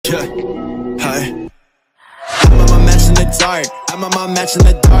Yeah, hi. I'm on my match in the dark. I'm on my match in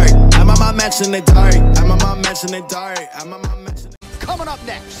the dark. I'm on my match in the dark. I'm on my match in the dark. I'm on my match in the dark. Coming up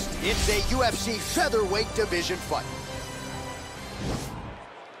next, it's a UFC featherweight division fight.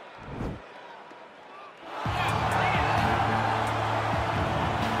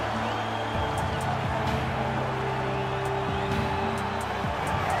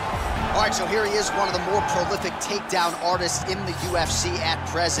 All right, so here he is, one of the more prolific takedown artists in the UFC at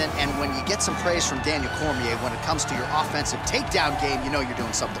present. And when you get some praise from Daniel Cormier when it comes to your offensive takedown game, you know you're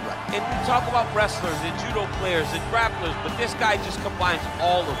doing something right. And we talk about wrestlers and judo players and grapplers, but this guy just combines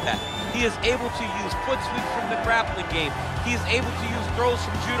all of that. He is able to use foot sweeps from the grappling game. He is able to use throws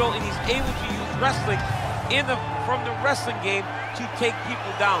from judo, and he's able to use wrestling from the wrestling game to take people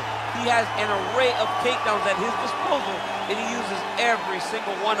down. He has an array of takedowns at his disposal, and he uses every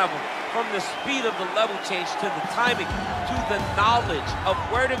single one of them. From the speed of the level change to the timing to the knowledge of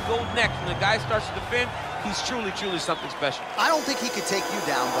where to go next. When the guy starts to defend, he's truly, truly something special. I don't think he could take you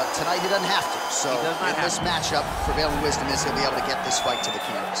down, but tonight he doesn't have to. So in this matchup, prevailing wisdom is he'll be able to get this fight to the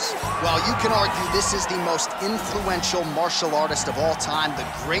canvas. Well, you can argue this is the most influential martial artist of all time, the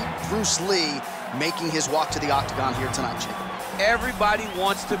great Bruce Lee, making his walk to the octagon here tonight, Jake. Everybody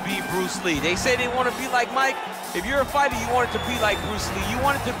wants to be Bruce Lee. They say they want to be like Mike. If you're a fighter, you want it to be like Bruce Lee. You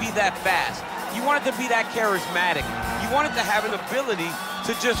want it to be that fast. You want it to be that charismatic. You want it to have an ability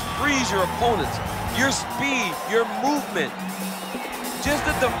to just freeze your opponents. Your speed, your movement, just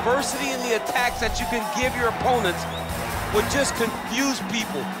the diversity in the attacks that you can give your opponents would just confuse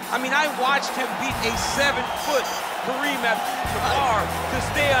people. I mean, I watched him beat a 7-foot Kareem Abdul-Jabbar to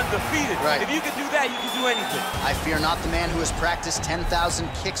stay undefeated. Right. If you can do that, you can do anything. I fear not the man who has practiced 10,000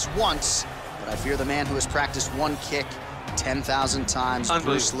 kicks once, but I fear the man who has practiced one kick 10,000 times.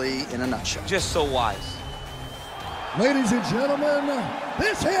 Bruce Lee in a nutshell. Just so wise. Ladies and gentlemen,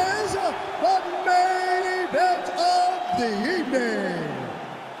 this is the main event of the evening.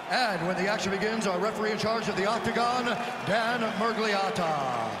 And when the action begins, our referee in charge of the Octagon, Dan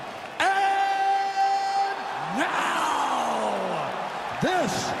Murgliata. And now,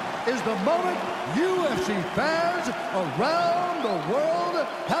 this is the moment UFC fans around the world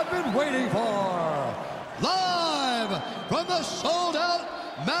have been waiting for. Live from the sold-out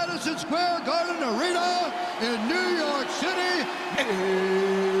Madison Square Garden Arena in New York City,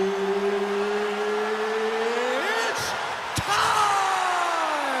 it's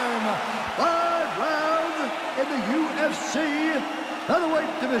time! 5 rounds in the UFC featherweight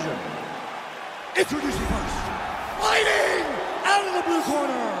division. Introducing first, fighting out of the blue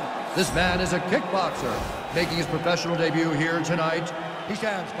corner. This man is a kickboxer, making his professional debut here tonight. He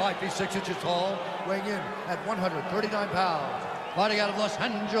stands 5 feet 6 inches tall, weighing in at 139 pounds. Fighting out of Los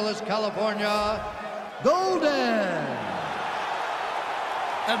Angeles, California, Golden.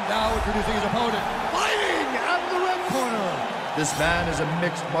 And now introducing his opponent, fighting out of the red corner. This man is a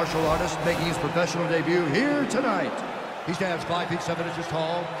mixed martial artist, making his professional debut here tonight. He stands 5 feet 7 inches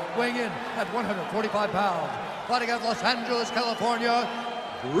tall, weighing in at 145 pounds. Fighting out of Los Angeles, California,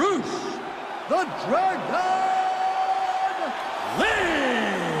 Bruce the Dragon Lee!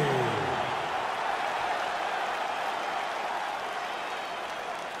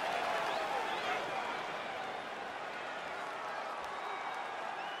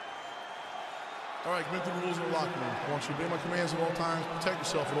 All right, commit to the rules of the locker room. I want you to obey my commands at all times, protect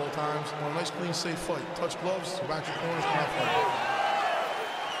yourself at all times. I want a nice, clean, safe fight. Touch gloves, go back to the corners, and have fun.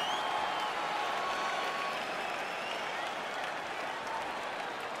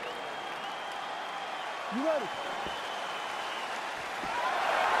 You ready?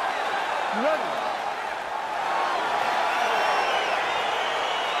 You ready?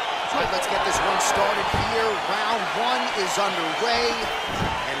 All right, let's get this one started here. Round 1 is underway,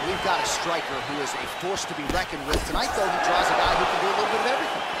 and we've got a striker who is a force to be reckoned with. Tonight, though, he draws a guy who can do a little bit of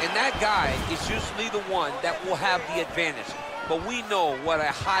everything. And that guy is usually the one that will have the advantage. But we know what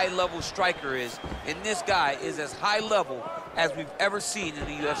a high-level striker is, and this guy is as high-level as we've ever seen in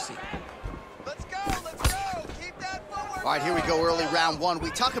the UFC. Let's go, let's go. Keep that forward. All right, here we go, early round 1. We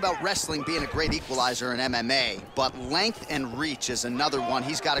talk about wrestling being a great equalizer in MMA, but length and reach is another one.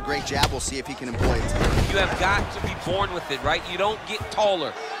 He's got a great jab. We'll see if he can employ it today. You have got to be born with it, right? You don't get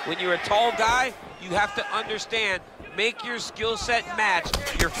taller. When you're a tall guy, you have to understand, make your skill set match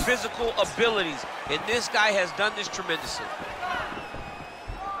your physical abilities. And this guy has done this tremendously.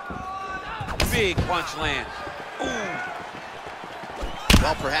 Big punch lands. Ooh.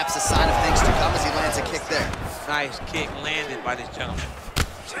 Well, perhaps a sign of things to come as he lands a kick there. Nice kick landed by this gentleman.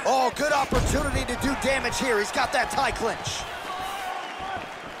 Oh, good opportunity to do damage here. He's got that tie clinch.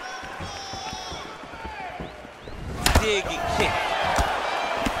 Dig and kick.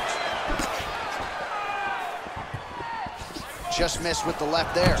 Just missed with the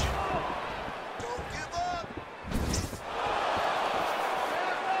left there.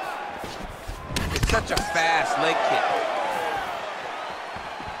 It's such a fast leg kick.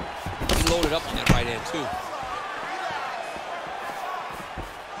 He loaded up on that right hand, too.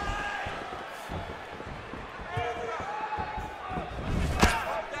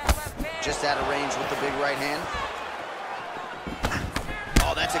 Just out of range with the big right hand.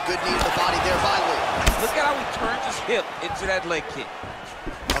 Oh, that's a good knee to the body there by Lee. Look at how he turns his hip into that leg kick.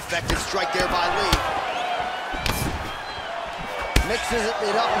 Effective strike there by Lee. Mixes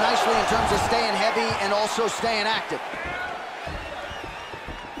it up nicely in terms of staying heavy and also staying active.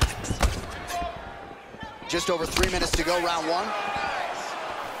 Just over 3 minutes to go, round one.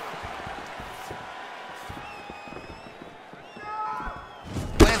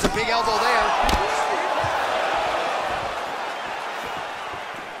 Lands a big elbow there.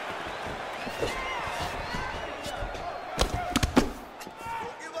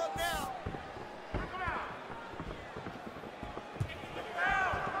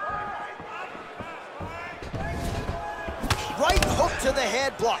 Right hook to the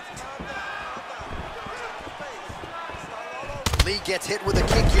head, blocked. Lee gets hit with a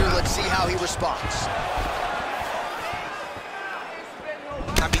kick here. Let's see how he responds.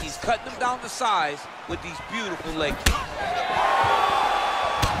 I mean, he's cutting them down to size with these beautiful leg kicks.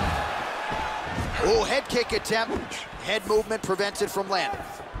 Oh, head kick attempt. Head movement prevents it from landing.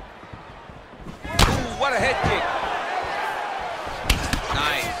 Ooh, what a head kick.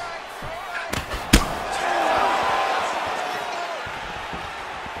 Nice.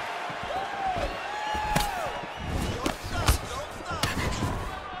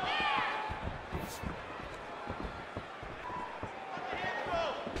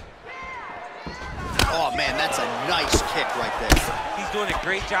 Oh, man, that's a nice kick right there. He's doing a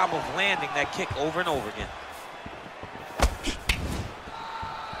great job of landing that kick over and over again.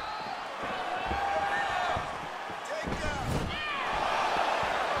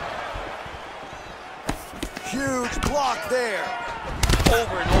 Huge block there.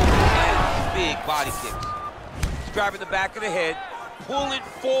 Over and over again, these big body kicks. He's grabbing the back of the head, pulling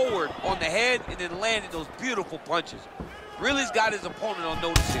forward on the head, and then landing those beautiful punches. Really's got his opponent on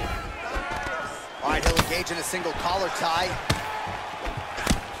notice here. All right, he'll engage in a single collar tie.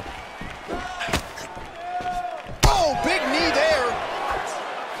 Oh, big knee there.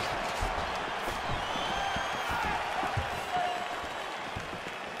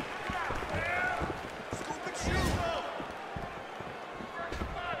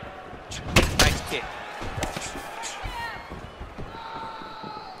 Nice kick.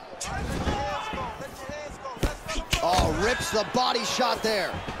 Oh, rips the body shot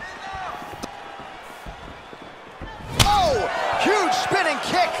there. Oh, huge spinning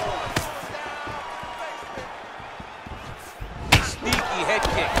kick. Sneaky head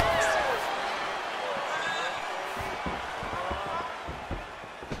kick.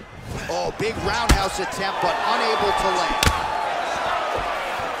 Oh, big roundhouse attempt, but unable to land.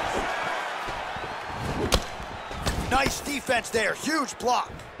 Nice defense there, huge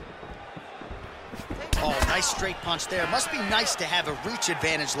block. Oh, nice straight punch there. Must be nice to have a reach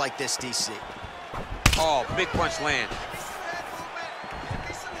advantage like this, DC. Oh, big punch land.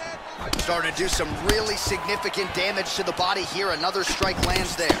 Starting to do some really significant damage to the body here. Another strike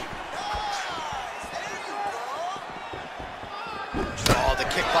lands there. Oh, the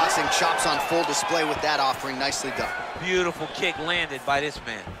kickboxing chops on full display with that offering. Nicely done. Beautiful kick landed by this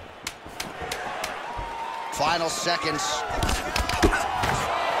man. Final seconds.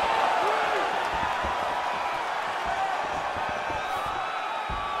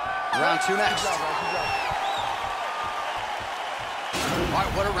 Round two next. All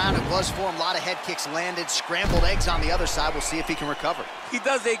right, what a round it was for him. A lot of head kicks landed, scrambled eggs on the other side. We'll see if he can recover. He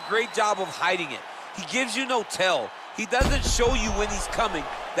does a great job of hiding it. He gives you no tell. He doesn't show you when he's coming.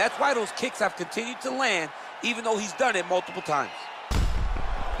 That's why those kicks have continued to land, even though he's done it multiple times.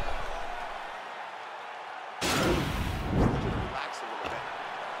 Relax a little bit.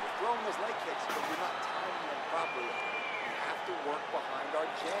 You're throwing those leg kicks, but you're not timing them properly. We have to work behind our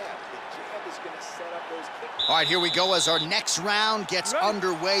jab. The jab is going to set up those kicks. All right, here we go as our next round gets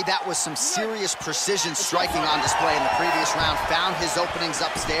underway. That was some serious precision striking on display in the previous round. Found his openings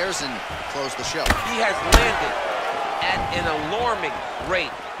upstairs and closed the show. He has landed at an alarming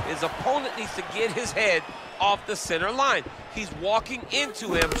rate. His opponent needs to get his head off the center line. He's walking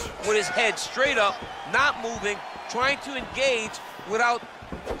into him with his head straight up, not moving, trying to engage without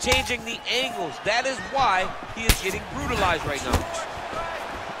changing the angles. That is why he is getting brutalized right now.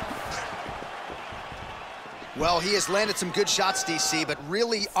 Well, he has landed some good shots, DC, but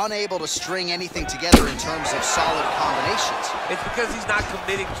really unable to string anything together in terms of solid combinations. It's because he's not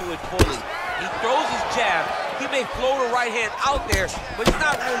committing to it fully. He throws his jab. He may float a right hand out there, but he's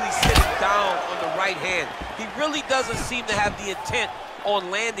not really sitting down on the right hand. He really doesn't seem to have the intent on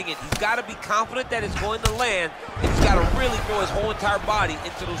landing it. He's got to be confident that it's going to land, and he's got to really throw his whole entire body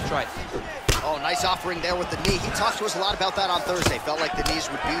into those strikes. Oh, nice offering there with the knee. He talked to us a lot about that on Thursday. Felt like the knees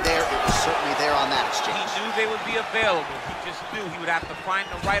would be there. It was certainly there on that exchange. He knew they would be available. He just knew he would have to find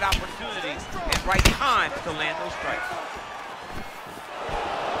the right opportunity and right time to land those strikes.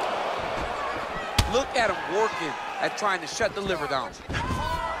 Look at him working at trying to shut the liver down.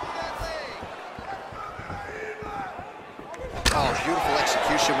 Oh, beautiful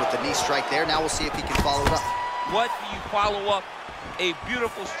execution with the knee strike there. Now we'll see if he can follow it up. What do you follow up a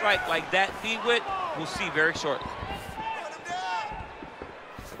beautiful strike like that knee with? We'll see very shortly.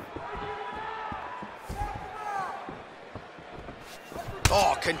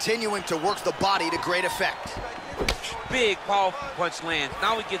 Oh, continuing to work the body to great effect. Big, powerful punch lands.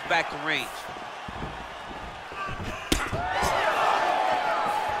 Now he gets back to range.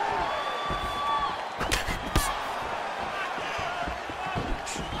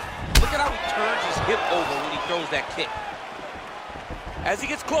 Look at how he turns his hip over when he throws that kick. As he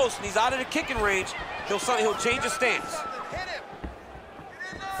gets close and he's out of the kicking range, he'll change his stance.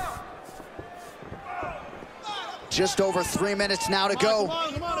 Just over 3 minutes now to go.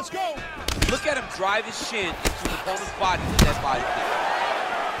 Come on, let's go. Look at him drive his shin into the opponent's body with that body kick.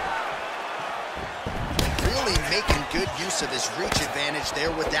 Really making good use of his reach advantage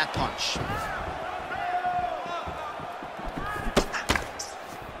there with that punch.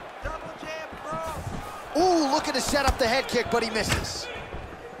 Ooh, looking to set up the head kick, but he misses.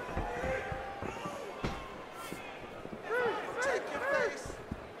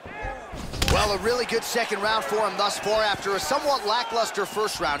 Well, a really good second round for him thus far. After a somewhat lackluster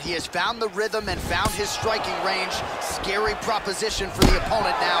first round, he has found the rhythm and found his striking range. Scary proposition for the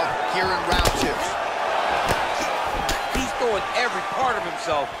opponent now here in round 2. He's throwing every part of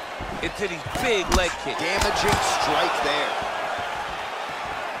himself into these big leg kicks. Damaging strike there.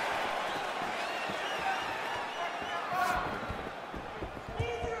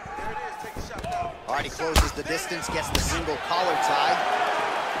 All right, he closes the distance, gets the single collar tie.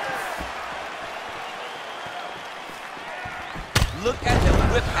 Look at the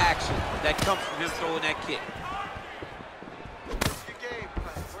whip action that comes from him throwing that kick.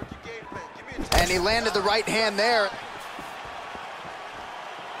 And he landed the right hand there.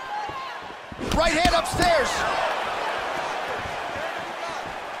 Right hand upstairs.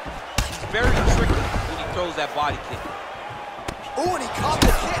 He's very tricky when he throws that body kick. Ooh, and he caught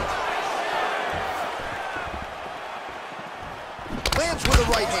the kick. Lands with a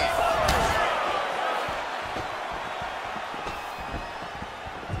right hand.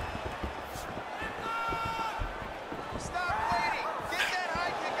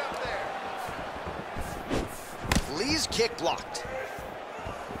 Lee's kick blocked.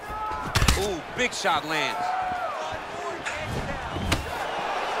 Ooh, big shot lands.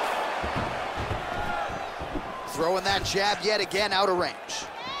 Throwing that jab yet again out of range.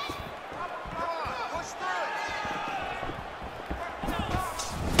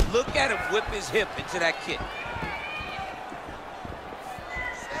 Look at him whip his hip into that kick.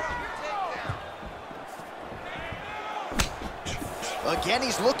 Again,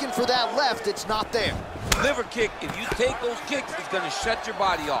 he's looking for that left. It's not there. Liver kick, if you take those kicks, it's going to shut your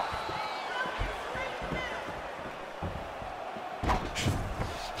body off.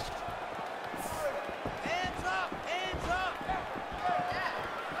 Hands up, hands up.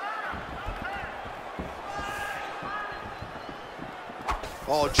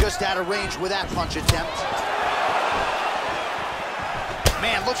 Oh, just out of range with that punch attempt.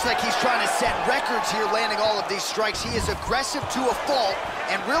 Man, looks like he's trying to set records here, landing all of these strikes. He is aggressive to a fault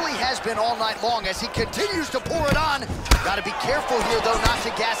and really has been all night long as he continues to pour it on. Got to be careful here, though, not to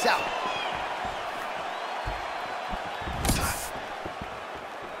gas out.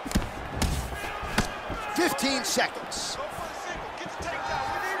 "15 seconds. Go for the single. Get the takedown.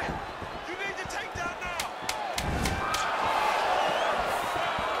 We need it. You need the takedown now.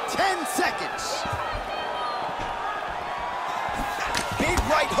 10 seconds. Big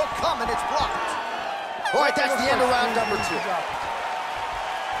right hook coming, it's blocked. All right, that's the end of round number 2.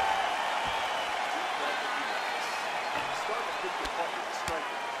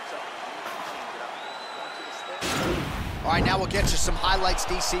 All right, now we'll get you some highlights,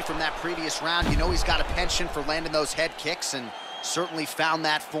 DC, from that previous round. You know he's got a penchant for landing those head kicks and certainly found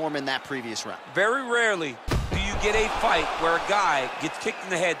that form in that previous round. Very rarely do you get a fight where a guy gets kicked in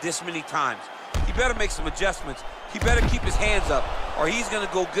the head this many times. he better make some adjustments. He better keep his hands up, or he's going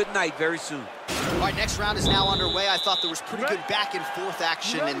to go good night very soon. All right, next round is now underway. I thought there was pretty good back and forth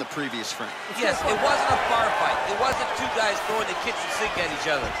action in the previous frame. Yes, it wasn't a bar fight. It wasn't two guys throwing the kitchen sink at each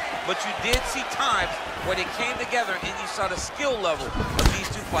other. But you did see times where they came together and you saw the skill level of these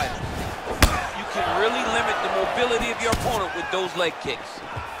two fighters. You can really limit the mobility of your opponent with those leg kicks.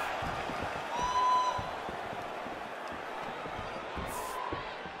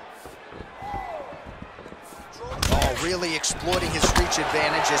 Really exploiting his reach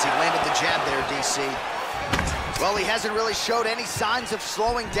advantage as he landed the jab there, DC. Well, he hasn't really showed any signs of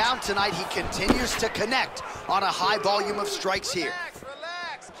slowing down tonight. He continues to connect on a high volume of strikes here.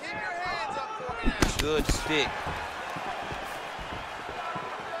 Relax. Keep your hands up for me now. Good stick.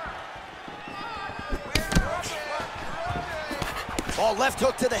 Oh, left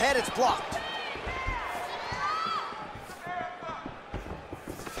hook to the head, it's blocked.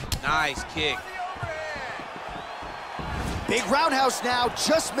 Nice kick. Big roundhouse now,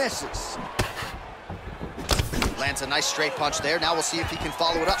 just misses. Lands a nice straight punch there. Now we'll see if he can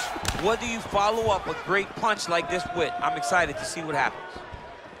follow it up. What do you follow up a great punch like this with? I'm excited to see what happens.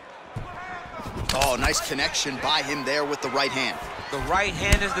 Oh, nice connection by him there with the right hand. The right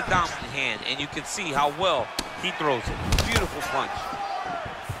hand is the dominant hand, and you can see how well he throws it. Beautiful punch.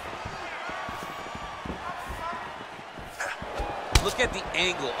 Look at the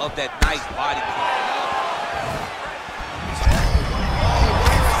angle of that nice body kick.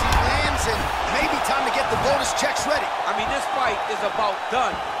 And maybe time to get the bonus checks ready. I mean, this fight is about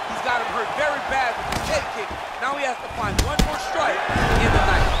done. He's got him hurt very bad with his head kick. Now he has to find one more strike in the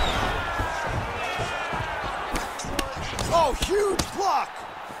night. Oh, huge block.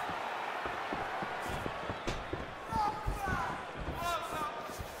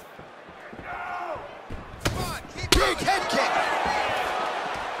 Big head kick.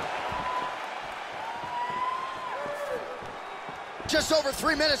 Just over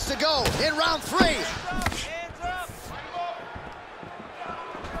 3 minutes to go in round 3.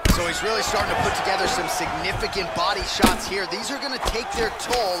 So he's really starting to put together some significant body shots here. These are going to take their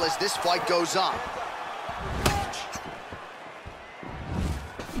toll as this fight goes on.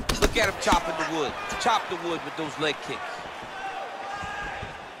 Look at him chopping the wood. Chop the wood with those leg kicks.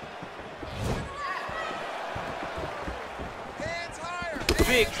 Hands higher.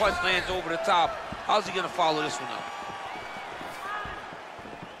 Big punch lands over the top. How's he going to follow this one up?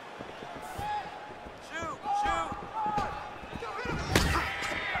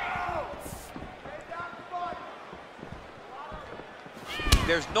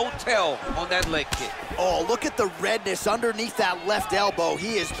 There's no tell on that leg kick. Oh, look at the redness underneath that left elbow.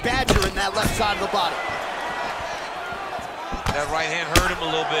 He is badgering that left side of the body. That right hand hurt him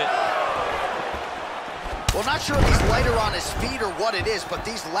a little bit. Well, not sure if he's lighter on his feet or what it is, but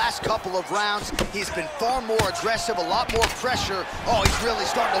these last couple of rounds, he's been far more aggressive, a lot more pressure. Oh, he's really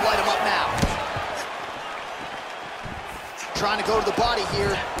starting to light him up now. Trying to go to the body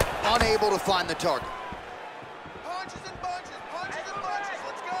here, unable to find the target. Punches and bunches. Punches and bunches.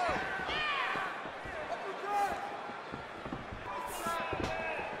 Let's go.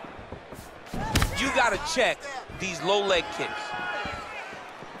 You got to check these low leg kicks.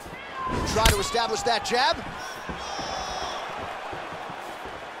 Try to establish that jab.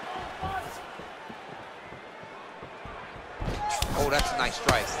 Oh, that's a nice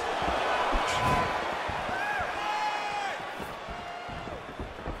strike.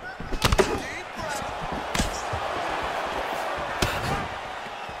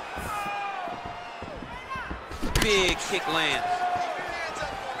 Big kick lands. Hands up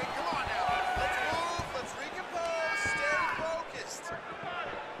for me. Come on now. Let's move. Let's recompose. Stay focused.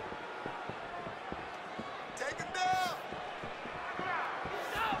 Take him down.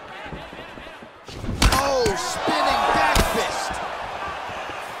 Oh, spinning back fist.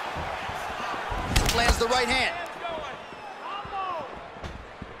 Lands the right hand.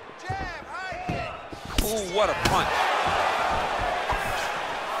 Jab. High kick. Ooh, what a punch.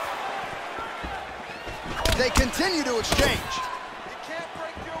 They continue to exchange. You can't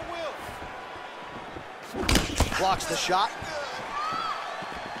break your will. Blocks the shot.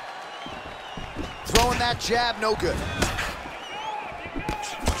 Throwing that jab, no good.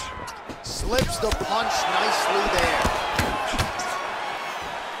 Slips the punch nicely there.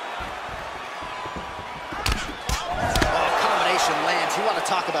 Oh, combination lands. You want to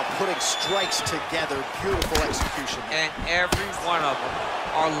talk about putting strikes together. Beautiful execution. And every one of them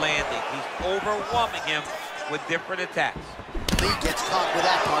are landing. He's overwhelming him with different attacks. Lee gets caught with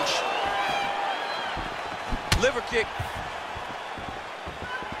that punch. Liver kick.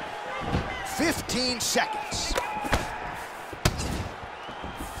 15 seconds.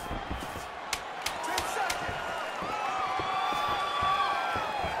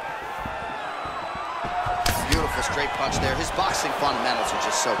 Beautiful straight punch there. His boxing fundamentals are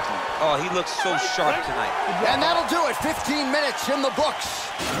just so clean. Oh, he looks so sharp tonight. And that'll do it. 15 minutes in the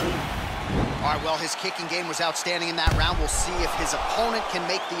books. All right, well, his kicking game was outstanding in that round. We'll see if his opponent can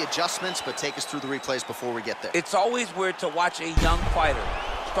make the adjustments, but take us through the replays before we get there. It's always weird to watch a young fighter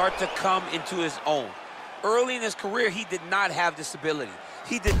start to come into his own. Early in his career, he did not have this ability.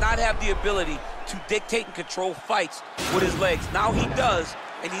 He did not have the ability to dictate and control fights with his legs. Now he does,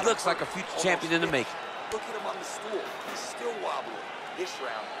 and he looks like a future champion in the making. Look at him on the stool. He's still wobbling. This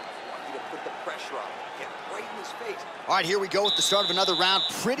round, I want you to put the pressure on him. Get right in his face. All right, here we go with the start of another round.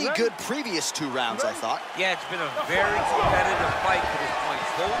 Pretty good previous 2 rounds, I thought. Yeah, it's been a very competitive fight to this point.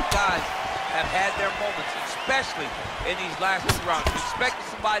 Both guys have had their moments, especially in these last 2 rounds. We expected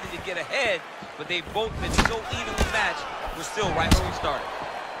somebody to get ahead, but they've both been so evenly matched. We're still right where we started.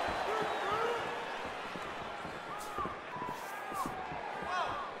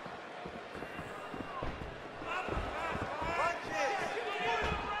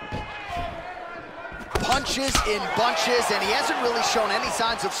 Punches in bunches, and he hasn't really shown any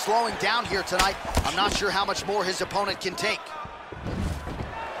signs of slowing down here tonight. I'm not sure how much more his opponent can take.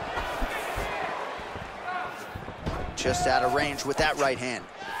 Just out of range with that right hand.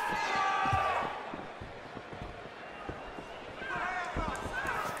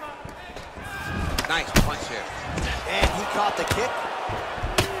 Nice punch here. And he caught the kick.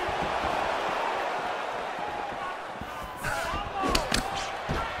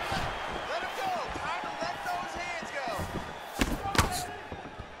 Let him go. Time to let those hands go.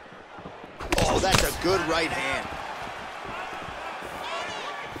 Oh, that's a good right hand.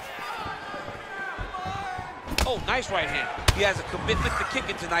 Oh, nice right hand. He has a commitment to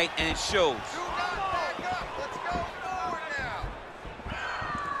kicking tonight, and it shows. Do not back up. Let's go forward now.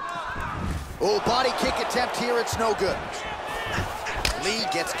 Oh, body kick attempt here, it's no good. Lee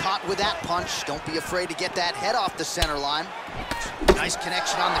gets caught with that punch. Don't be afraid to get that head off the center line. Nice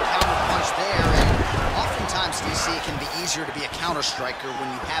connection on the counter punch there, and oftentimes, DC, it can be easier to be a counter striker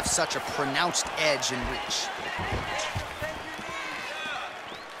when you have such a pronounced edge and reach.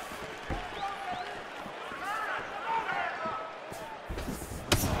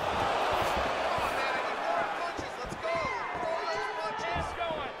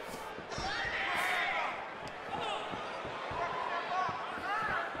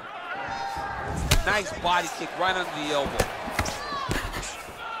 Nice body kick right under the elbow.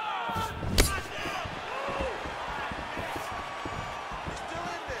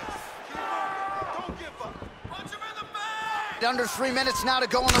 Under 3 minutes now to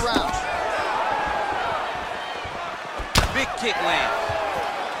go in the round. Big kick lands.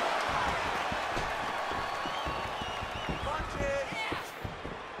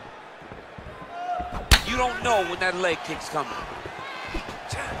 You don't know when that leg kick's coming.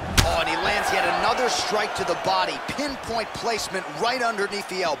 Oh, and he lands yet another strike to the body. Pinpoint placement right underneath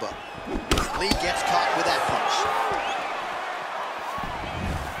the elbow. Lee gets caught with that punch.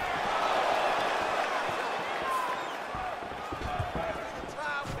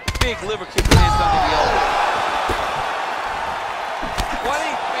 Big liver kick lands under the elbow. What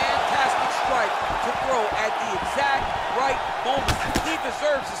a fantastic strike to throw at the exact right moment. He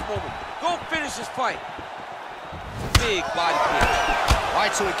deserves this moment. Go finish this fight. Big body kick. All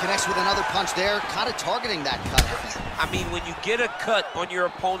right, so he connects with another punch there, kind of targeting that cut, I think. I mean, when you get a cut on your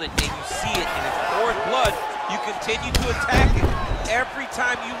opponent and you see it and it's pouring blood, you continue to attack it. Every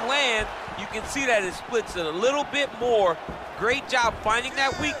time you land, you can see that it splits it a little bit more. Great job finding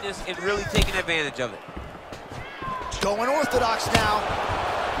that weakness and really taking advantage of it. Going orthodox now.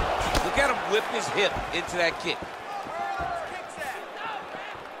 Look at him whip his hip into that kick.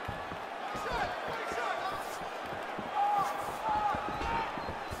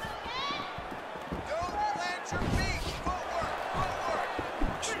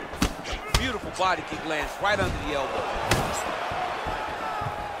 Beautiful body kick lands right under the elbow.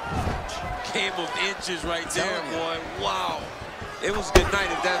 Game of inches right there, boy. Wow. It was good night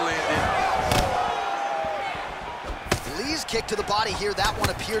if that landed. Lee's kick to the body here, that one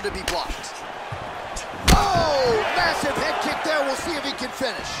appeared to be blocked. Oh, massive head kick there. We'll see if he can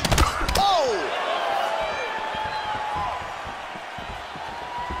finish. Oh!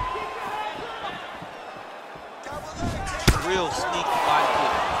 Real sneaky body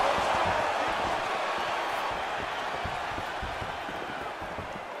kick.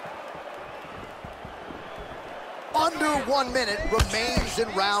 Under 1 minute remains in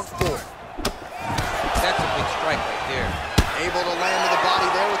round 4. That's a big strike right there. Able to land to the body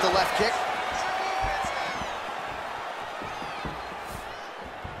there with the left kick.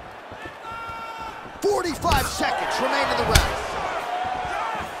 .45 seconds remain in the round.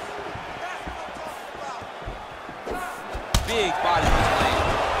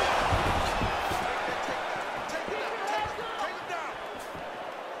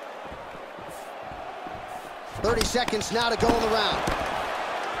 seconds now to go in the round.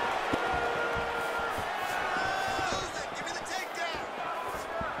 Give me the takedown.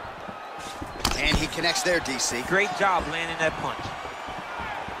 And he connects there, DC. Great job landing that punch.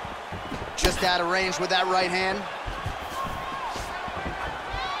 Just out of range with that right hand.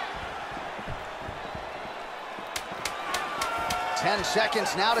 Ten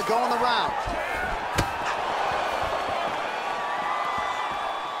seconds now to go in the round.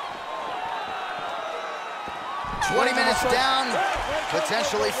 $20 minutes down,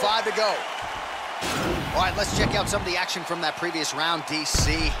 potentially 5 to go. All right, let's check out some of the action from that previous round,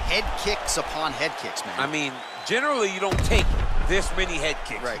 DC. Head kicks upon head kicks, man. I mean, generally you don't take this many head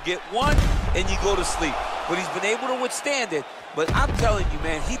kicks. Right. You get one and you go to sleep. But he's been able to withstand it. But I'm telling you,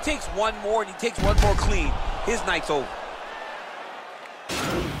 man, he takes one more and he takes one more clean. His night's over.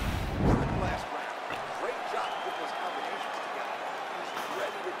 Last round. Great job putting those combinations together. He's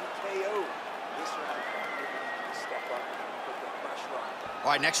ready to be KO'd. This round, maybe he step up and put the pressure on.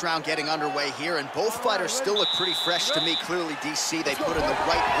 All right, next round getting underway here, and both fighters still look pretty fresh to me. Clearly, DC, they put in the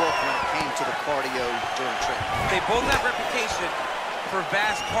right work when it came to the cardio during training. They both have reputation for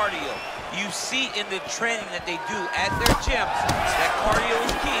vast cardio. You see in the training that they do at their gyms that cardio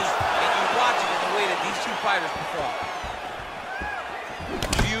is key, and you watch it in the way that these two fighters perform.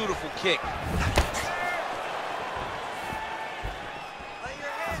 Beautiful kick.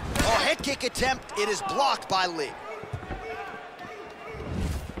 Oh, head kick attempt. It is blocked by Lee.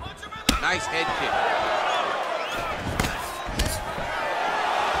 Nice head kick.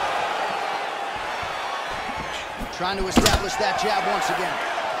 Trying to establish that jab once again.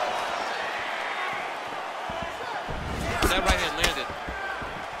 That right hand landed.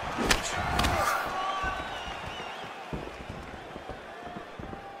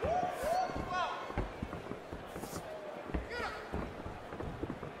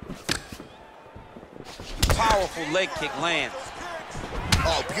 Powerful leg kick lands.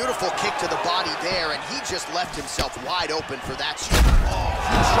 Oh, beautiful kick to the body there, and he just left himself wide open for that strike. Oh,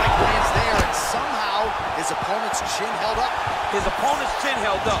 huge strike lands there, and somehow his opponent's chin held up. His opponent's chin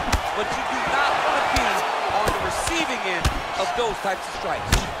held up, but you do not want to be on the receiving end of those types of strikes.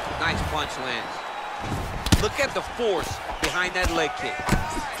 Nice punch lands. Look at the force behind that leg kick.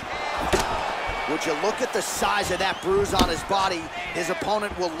 Would you look at the size of that bruise on his body? His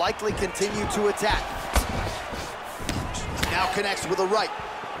opponent will likely continue to attack. Now connects with a right.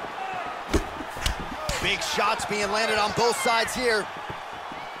 Big shots being landed on both sides here.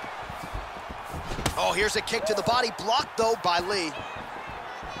 Oh, here's a kick to the body, blocked though by Lee.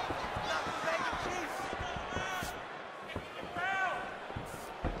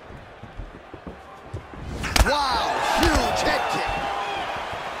 Wow, huge head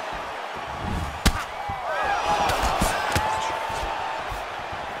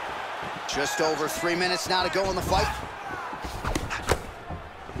kick. Just over 3 minutes now to go in the fight.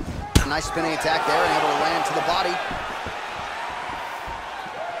 Nice spinning attack there, and able to land to the body.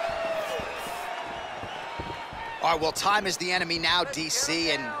 All right, well, time is the enemy now, DC,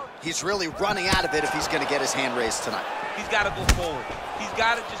 and he's really running out of it if he's going to get his hand raised tonight. He's got to go forward. He's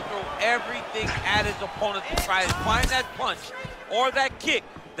got to just throw everything at his opponent to try and find that punch or that kick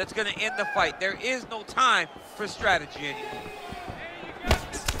that's going to end the fight. There is no time for strategy anymore.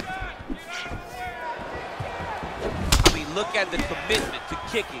 Look at the commitment to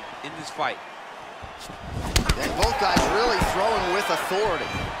kicking in this fight. And both guys really throwing with authority.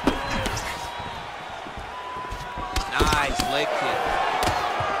 Nice leg kick.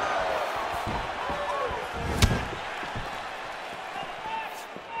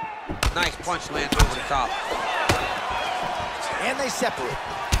 Nice punch lands over the top. And they separate.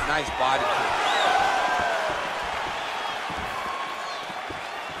 Nice body kick.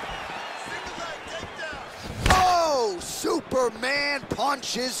 Superman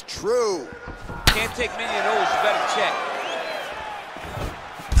punch is true. Can't take many of those, you better check.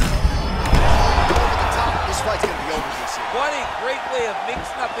 Over the top, this fight's gonna be over, DC. What a great way of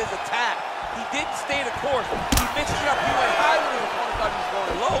mixing up his attack. He didn't stay the course. He mixed it up. He went high when his opponent thought he was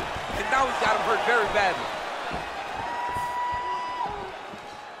going low, and now he's got him hurt very badly.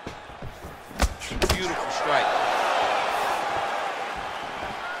 Beautiful strike.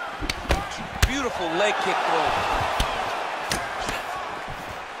 Beautiful leg kick throw.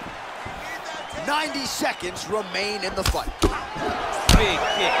 90 seconds remain in the fight. Big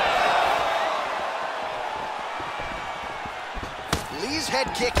kick. Lee's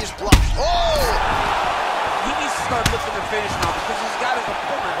head kick is blocked. Oh! He needs to start looking to finish now because he's got his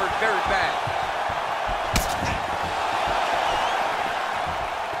opponent hurt very bad.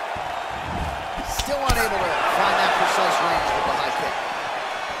 Still unable to find that precise range with the high kick.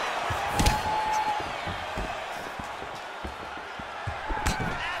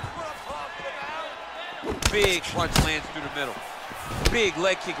 Big punch lands through the middle. Big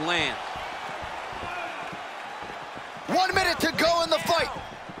leg kick lands. 1 minute to go in the fight.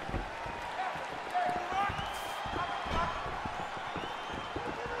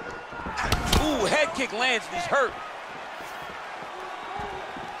 Ooh, head kick lands and he's hurt.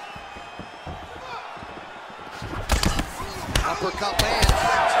 Uppercut lands.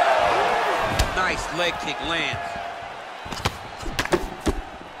 Nice leg kick lands.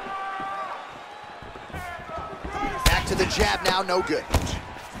 Back to the jab now, no good.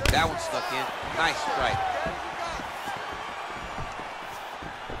 That one stuck in. Nice strike.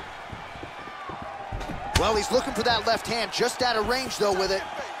 Well, he's looking for that left hand, just out of range, though, with it.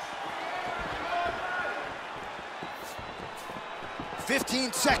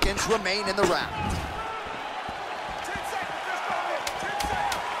 15 seconds remain in the round.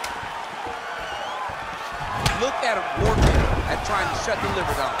 Look at him working at trying to shut the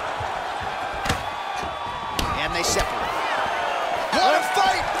liver down. And they separate. What a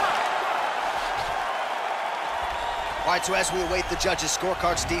fight! All right, so as we await the judges'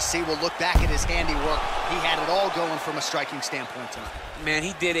 scorecards, DC will look back at his handiwork. He had it all going from a striking standpoint tonight. Man,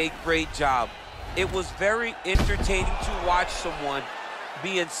 he did a great job. It was very entertaining to watch someone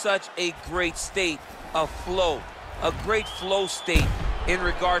be in such a great state of flow, a great flow state in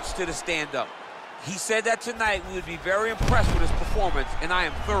regards to the stand-up. He said that tonight we would be very impressed with his performance, and I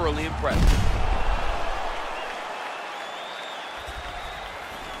am thoroughly impressed.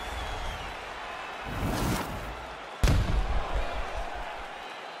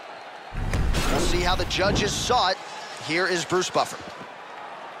 We'll see how the judges saw it. Here is Bruce Buffer.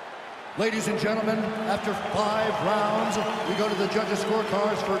 Ladies and gentlemen, after 5 rounds, we go to the judges'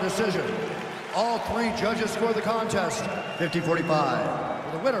 scorecards for a decision. All 3 judges score the contest 50-45.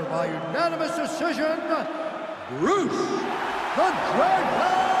 For the winner by unanimous decision, Bruce the Dragon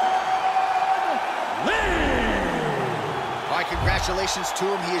Lee! All right, congratulations to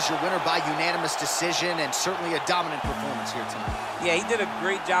him. He is your winner by unanimous decision, and certainly a dominant performance here tonight. Yeah, he did a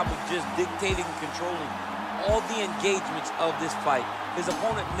great job of just dictating and controlling all the engagements of this fight. His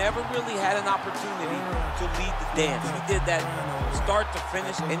opponent never really had an opportunity to lead the dance. He did that start to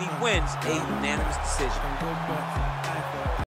finish, and he wins a unanimous decision.